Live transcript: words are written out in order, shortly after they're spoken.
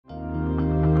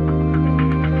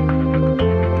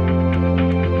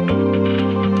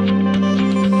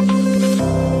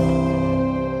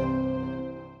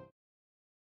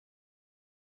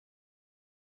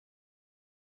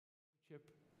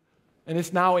and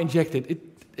it's now injected.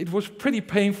 It was pretty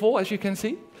painful, as you can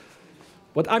see.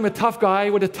 But I'm a tough guy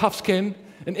with a tough skin,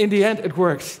 and in the end, it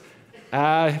works.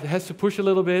 It has to push a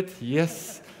little bit.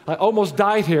 Yes, I almost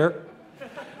died here.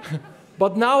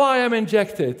 But now I am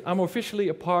injected. I'm officially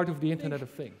a part of the Internet of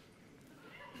Things.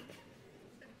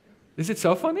 Is it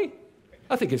so funny?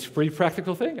 I think it's a pretty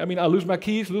practical thing. I mean, I lose my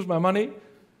keys, lose my money.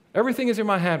 Everything is in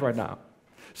my hand right now.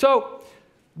 So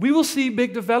we will see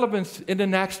big developments in the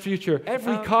next future.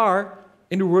 Every car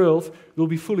in the world will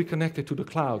be fully connected to the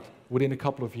cloud within a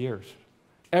couple of years.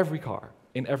 Every car,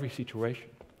 in every situation.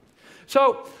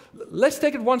 So let's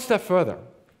take it one step further.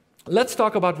 Let's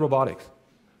talk about robotics.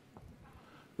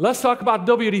 Let's talk about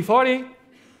WD-40.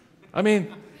 I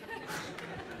mean,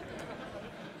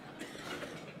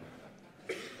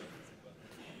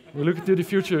 we look into the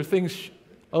future,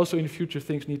 also in the future,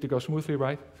 things need to go smoothly,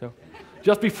 right? So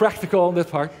just be practical on that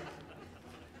part.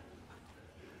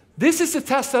 This is the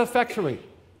Tesla factory.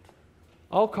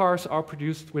 All cars are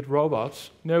produced with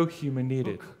robots, no human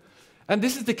needed. And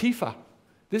this is the Kifa.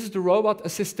 This is the robot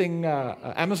assisting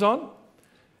Amazon.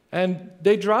 And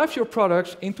they drive your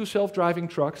products into self-driving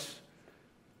trucks.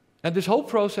 And this whole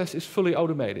process is fully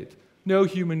automated, no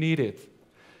human needed.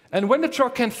 And when the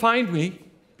truck can't find me,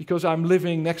 because I'm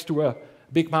living next to a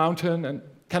big mountain and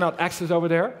cannot access over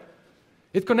there,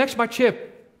 it connects my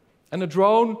chip. And the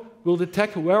drone will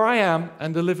detect where I am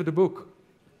and deliver the book.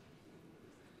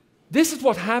 This is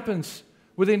what happens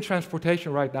within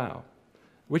transportation right now,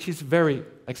 which is very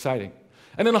exciting.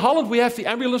 And in Holland, we have the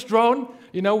ambulance drone.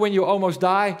 You know, when you almost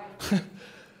die,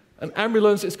 an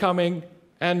ambulance is coming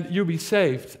and you'll be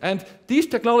saved. And these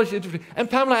technologies, and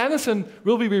Pamela Anderson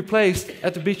will be replaced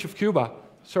at the beach of Cuba.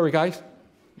 Sorry, guys.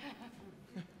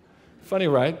 Funny,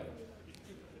 right?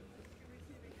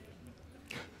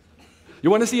 You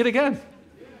want to see it again?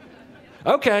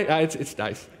 Okay, it's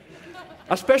nice.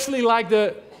 Especially like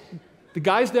the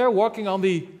guys there walking on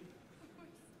the...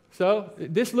 So,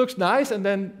 this looks nice, and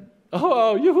then,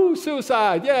 oh, yoo-hoo,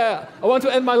 suicide, yeah, I want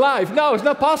to end my life. No, it's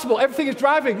not possible, everything is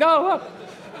driving, no.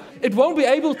 It won't be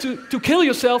able to kill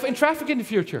yourself in traffic in the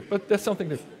future, but that's something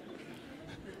different.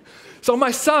 So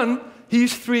my son,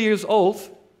 he's 3 years old,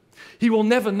 he will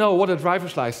never know what a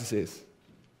driver's license is.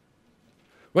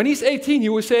 When he's 18, he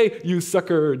will say, "You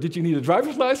sucker, did you need a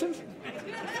driver's license?"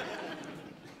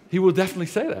 He will definitely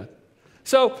say that.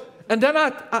 So, and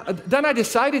then I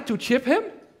decided to chip him.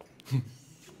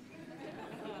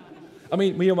 I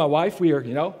mean, me and my wife, we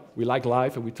like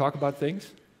life and we talk about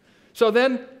things. So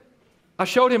then I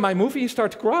showed him my movie, he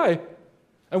started to cry.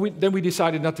 And then we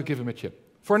decided not to give him a chip.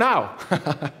 For now.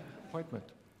 Appointment.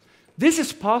 This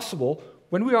is possible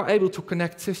when we are able to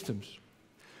connect systems,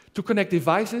 to connect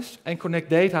devices and connect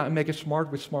data and make it smart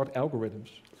with smart algorithms.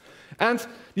 And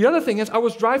the other thing is, I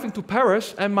was driving to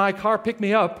Paris and my car picked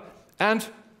me up, and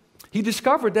he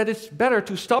discovered that it's better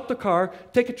to stop the car,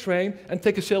 take a train, and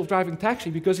take a self-driving taxi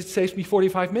because it saves me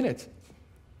 45 minutes.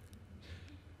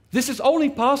 This is only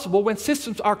possible when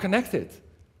systems are connected.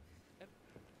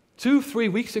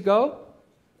 2-3 weeks ago,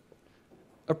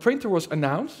 a printer was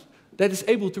announced that is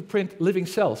able to print living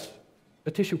cells,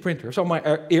 a tissue printer. So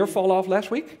my ear fell off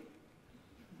last week.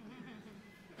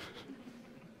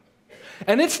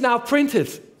 And it's now printed.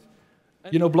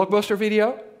 You know Blockbuster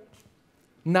Video?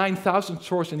 9,000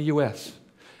 stores in the US.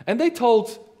 And they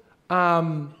told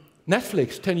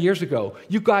Netflix 10 years ago,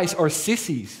 "You guys are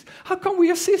sissies." How come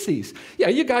we are sissies? Yeah,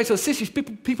 you guys are sissies.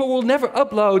 People will never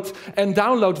upload and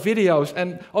download videos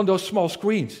and on those small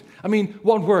screens. I mean,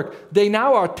 won't work. They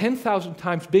now are 10,000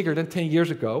 times bigger than 10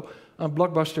 years ago, and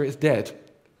Blockbuster is dead.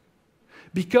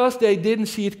 Because they didn't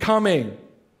see it coming.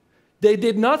 They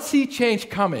did not see change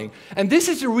coming. And this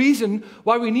is the reason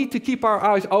why we need to keep our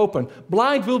eyes open.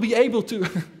 Blind will be able to...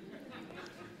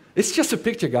 It's just a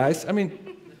picture, guys. I mean,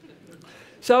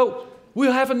 so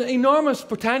we'll have an enormous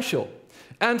potential.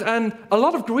 And a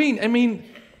lot of green. I mean,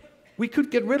 we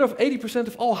could get rid of 80%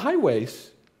 of all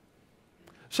highways.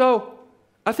 So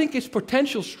I think it's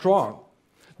potential strong.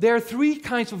 There are 3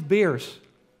 kinds of bears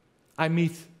I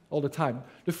meet all the time.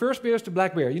 The first bear is the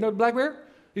black bear. You know the black bear?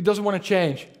 He doesn't want to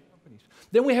change.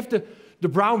 Then we have the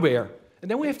brown bear,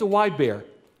 and then we have the white bear.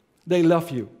 They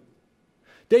love you.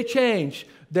 They change.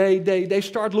 They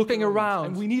start looking around.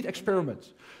 And we need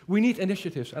experiments. We need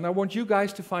initiatives. And I want you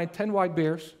guys to find 10 white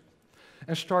bears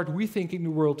and start rethinking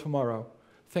the world tomorrow.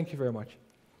 Thank you very much.